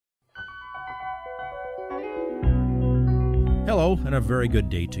Hello, and a very good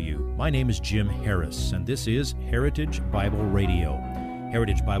day to you. My name is Jim Harris, and this is Heritage Bible Radio.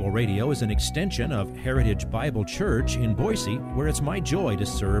 Heritage Bible Radio is an extension of Heritage Bible Church in Boise, where it's my joy to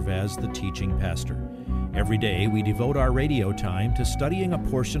serve as the teaching pastor. Every day, we devote our radio time to studying a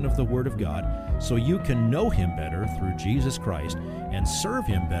portion of the Word of God so you can know Him better through Jesus Christ and serve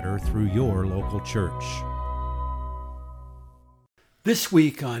Him better through your local church. This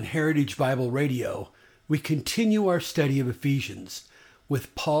week on Heritage Bible Radio, we continue our study of Ephesians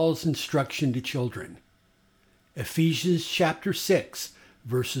with Paul's instruction to children. Ephesians chapter 6,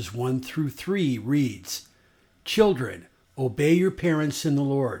 verses 1 through 3 reads, "Children, obey your parents in the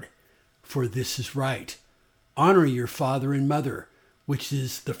Lord, for this is right. Honor your father and mother, which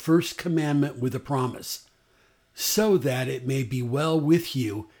is the first commandment with a promise, so that it may be well with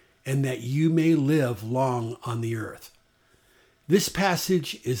you and that you may live long on the earth." This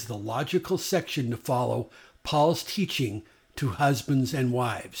passage is the logical section to follow Paul's teaching to husbands and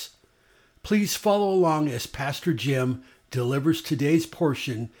wives. Please follow along as Pastor Jim delivers today's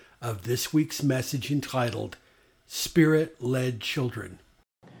portion of this week's message entitled, Spirit-Led Children.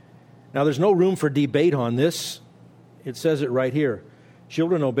 Now, there's no room for debate on this. It says it right here.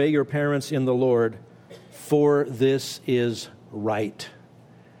 Children, obey your parents in the Lord, for this is right.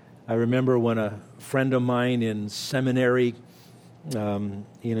 I remember when a friend of mine in seminary, he and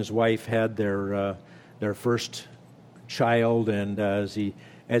his wife had their first child, and as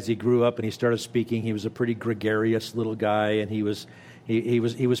he grew up and he started speaking, he was a pretty gregarious little guy, and he was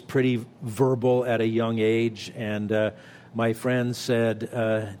pretty verbal at a young age. And my friend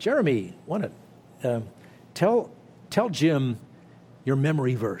said, "Jeremy, tell Jim your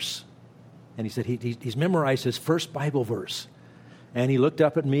memory verse." And he said he's memorized his first Bible verse. And he looked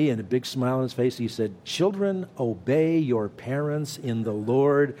up at me, and a big smile on his face, he said, "Children, obey your parents in the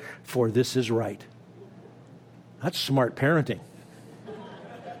Lord, for this is right." That's smart parenting.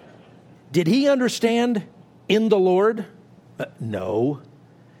 Did he understand in the Lord? No.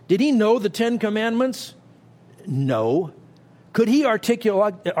 Did he know the 10 Commandments? No. Could he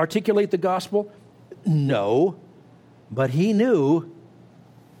articulate the gospel? No. But he knew,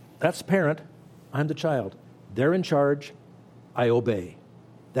 that's the parent, I'm the child. They're in charge. I obey.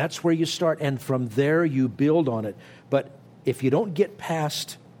 That's where you start, and from there you build on it. But if you don't get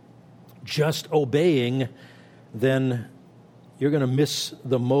past just obeying, then you're going to miss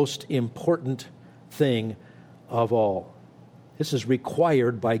the most important thing of all. This is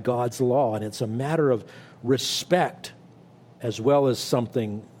required by God's law, and it's a matter of respect as well as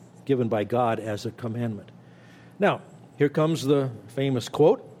something given by God as a commandment. Now, here comes the famous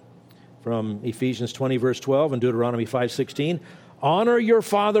quote from Ephesians 20, verse 12, and Deuteronomy 5:16. Honor your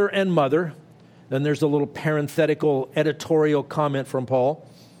father and mother. Then there's a little parenthetical editorial comment from Paul,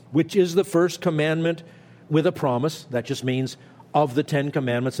 which is the first commandment with a promise. That just means of the 10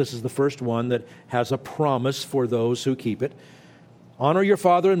 commandments, this is the first one that has a promise for those who keep it. Honor your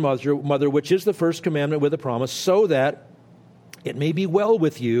father and mother, which is the first commandment with a promise, so that it may be well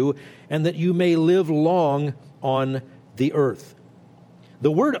with you and that you may live long on the earth. The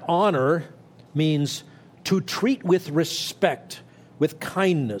word honor means to treat with respect, with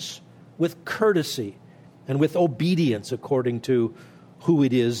kindness, with courtesy, and with obedience according to who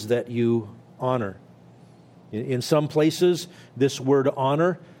it is that you honor. In some places, this word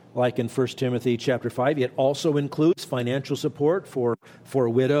honor, like in 1 Timothy chapter 5, it also includes financial support for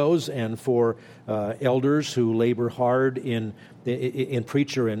widows and for elders who labor hard in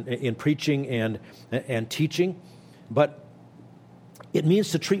preaching and teaching. But it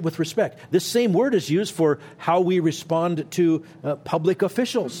means to treat with respect. This same word is used for how we respond to public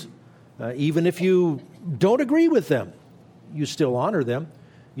officials. Even if you don't agree with them, you still honor them.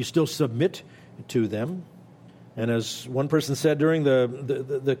 You still submit to them. And as one person said during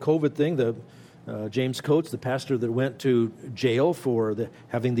the COVID thing, James Coates, the pastor that went to jail for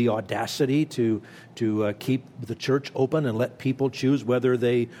having the audacity to keep the church open and let people choose whether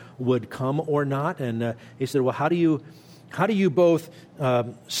they would come or not. And he said, well, how do you both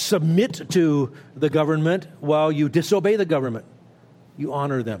submit to the government while you disobey the government? You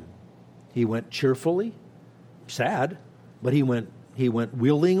honor them. He went cheerfully, sad, but he went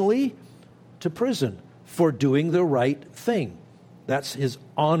willingly to prison for doing the right thing. That's his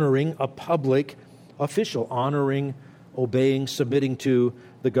honoring a public official, honoring, obeying, submitting to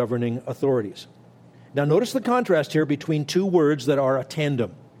the governing authorities. Now notice the contrast here between two words that are a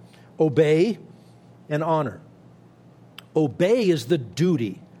tandem: obey and honor. Obey is the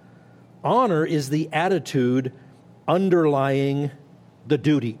duty. Honor is the attitude underlying the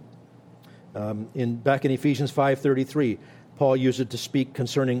duty. Back in Ephesians 5:33, Paul used it to speak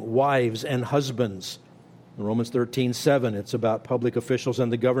concerning wives and husbands. In Romans 13:7, it's about public officials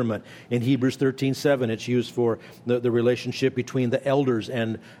and the government. In Hebrews 13:7, it's used for the relationship between the elders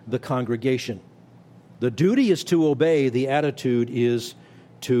and the congregation. The duty is to obey. The attitude is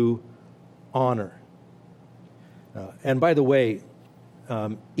to honor. And by the way,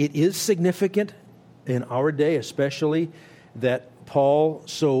 it is significant in our day especially that Paul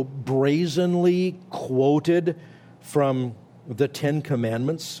so brazenly quoted from the Ten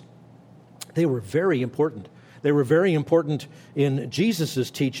Commandments. They were very important. They were very important in Jesus'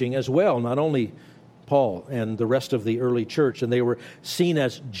 teaching as well, not only Paul and the rest of the early church. And they were seen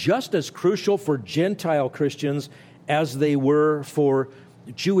as just as crucial for Gentile Christians as they were for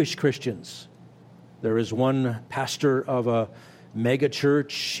Jewish Christians. There is one pastor of a mega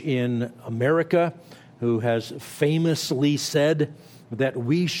church in America who has famously said that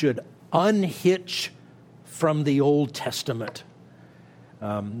we should unhitch from the Old Testament.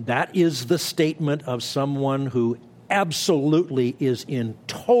 That is the statement of someone who absolutely is in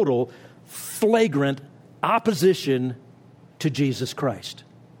total, flagrant opposition to Jesus Christ.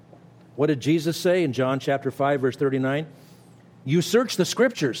 What did Jesus say in John chapter 5, verse 39? You search the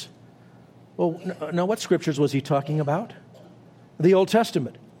Scriptures. Well, now what Scriptures was he talking about? The Old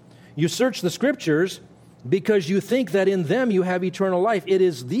Testament. You search the Scriptures because you think that in them you have eternal life. It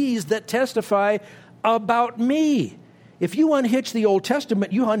is these that testify about me. If you unhitch the Old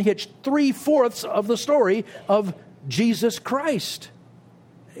Testament, you unhitch 3/4 of the story of Jesus Christ.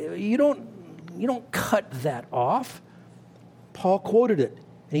 You don't cut that off. Paul quoted it,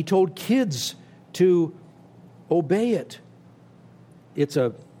 and he told kids to obey it. It's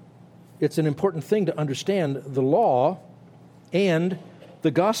an important thing to understand the law and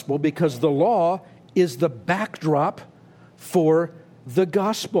the gospel, because the law is the backdrop for the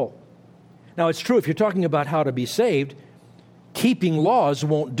gospel. Now, it's true, if you're talking about how to be saved, keeping laws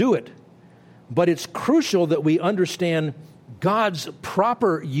won't do it. But it's crucial that we understand God's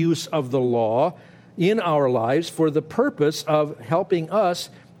proper use of the law in our lives for the purpose of helping us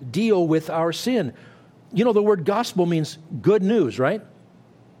deal with our sin. You know, the word gospel means good news, right?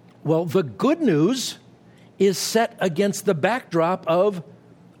 Well, the good news is set against the backdrop of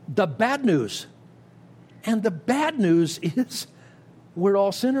the bad news. And the bad news is we're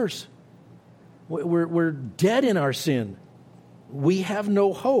all sinners. We're dead in our sin. We have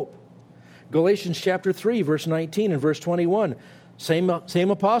no hope. Galatians chapter 3, verse 19 and verse 21. Same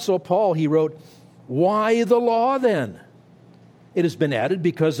apostle, Paul, he wrote, "Why the law then? It has been added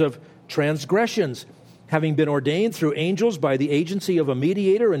because of transgressions, having been ordained through angels by the agency of a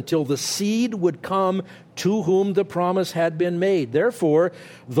mediator until the seed would come to whom the promise had been made. Therefore,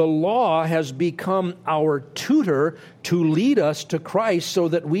 the law has become our tutor to lead us to Christ so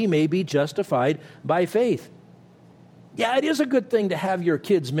that we may be justified by faith." Yeah, it is a good thing to have your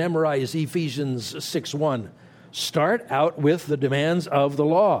kids memorize Ephesians 6:1. Start out with the demands of the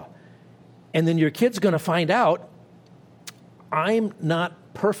law. And then your kid's going to find out, I'm not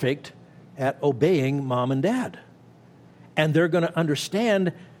perfect at obeying mom and dad. And they're going to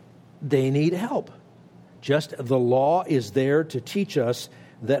understand they need help. Just the law is there to teach us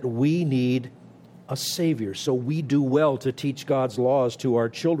that we need a Savior. So we do well to teach God's laws to our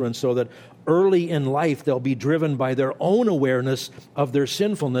children so that early in life they'll be driven by their own awareness of their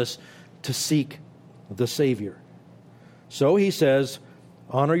sinfulness to seek the Savior. So he says,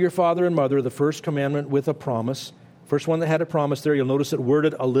 honor your father and mother, the first commandment with a promise. First one that had a promise there. You'll notice it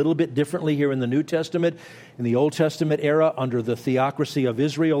worded a little bit differently here in the New Testament. In the Old Testament era, under the theocracy of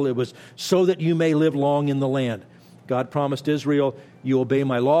Israel, it was so that you may live long in the land. God promised Israel, you obey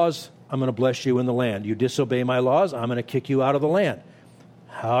my laws, I'm going to bless you in the land. You disobey my laws, I'm going to kick you out of the land.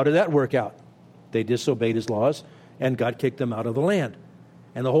 How did that work out? They disobeyed his laws, and God kicked them out of the land.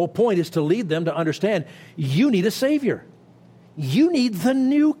 And the whole point is to lead them to understand, you need a Savior. You need the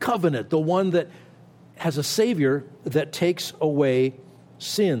new covenant, the one that has a Savior that takes away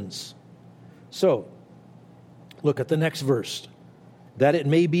sins. So, look at the next verse. That it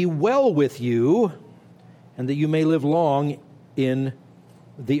may be well with you, and that you may live long in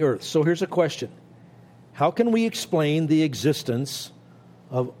the earth. So here's a question. How can we explain the existence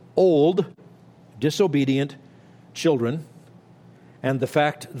of old, disobedient children, and the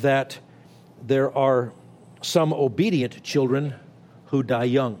fact that there are some obedient children who die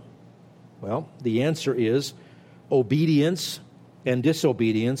young? Well, the answer is obedience and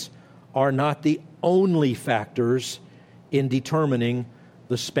disobedience are not the only factors in determining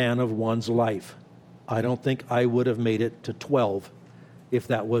the span of one's life. I don't think I would have made it to 12 if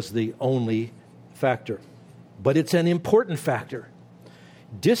that was the only factor. But it's an important factor.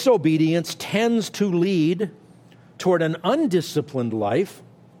 Disobedience tends to lead toward an undisciplined life,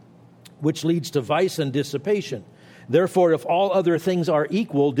 which leads to vice and dissipation. Therefore, if all other things are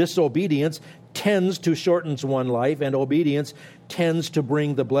equal, disobedience tends to shorten one's life, and obedience tends to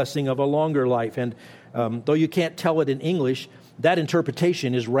bring the blessing of a longer life. And though you can't tell it in English, that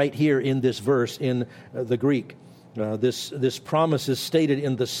interpretation is right here in this verse in the Greek. This promise is stated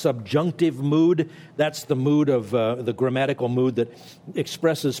in the subjunctive mood. That's the mood of the grammatical mood that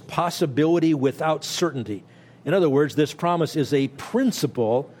expresses possibility without certainty. In other words, this promise is a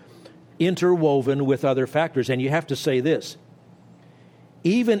principle interwoven with other factors. And you have to say this: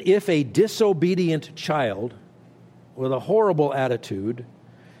 even if a disobedient child with a horrible attitude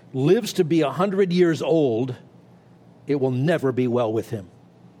lives to be 100 years old, it will never be well with him.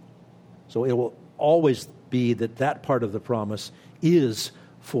 So it will always be that part of the promise is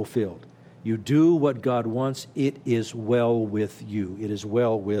fulfilled. You do what God wants, it is well with you. It is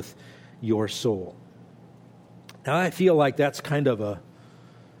well with your soul. Now, I feel like that's kind of a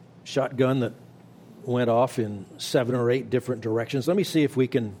shotgun that went off in 7 or 8 different directions. Let me see if we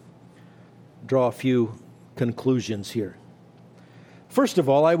can draw a few conclusions here. First of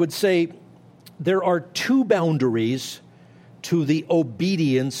all, I would say there are 2 boundaries to the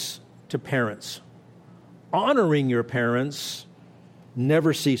obedience to parents. Honoring your parents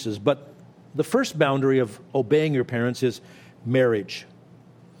never ceases, but the first boundary of obeying your parents is marriage.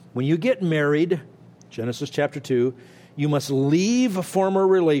 When you get married, Genesis chapter 2, you must leave former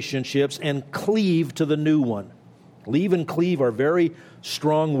relationships and cleave to the new one. Leave and cleave are very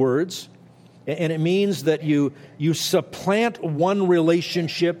strong words, and it means that you supplant one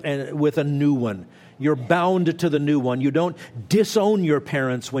relationship with a new one. You're bound to the new one. You don't disown your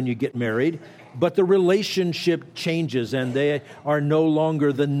parents when you get married, but the relationship changes, and they are no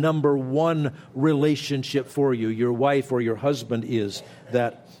longer the number one relationship for you. Your wife or your husband is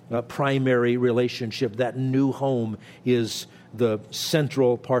that primary relationship. That new home is the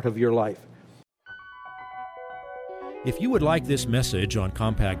central part of your life. If you would like this message on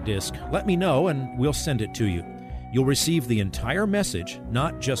compact disc, let me know and we'll send it to you. You'll receive the entire message,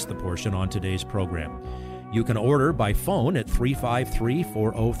 not just the portion on today's program. You can order by phone at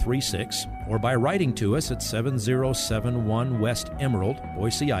 353-4036 or by writing to us at 7071 West Emerald,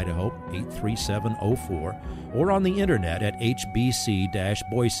 Boise, Idaho, 83704, or on the internet at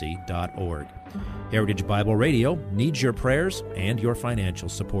hbc-boise.org. Heritage Bible Radio needs your prayers and your financial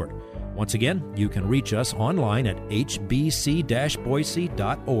support. Once again, you can reach us online at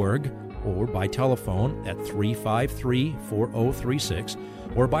hbc-boise.org or by telephone at 353-4036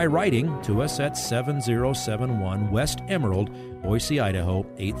 or by writing to us at 7071 West Emerald, Boise, Idaho,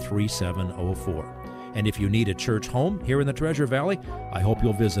 83704. And if you need a church home here in the Treasure Valley, I hope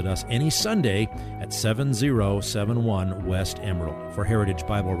you'll visit us any Sunday at 7071 West Emerald. For Heritage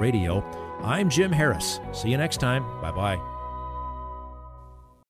Bible Radio, I'm Jim Harris. See you next time. Bye-bye.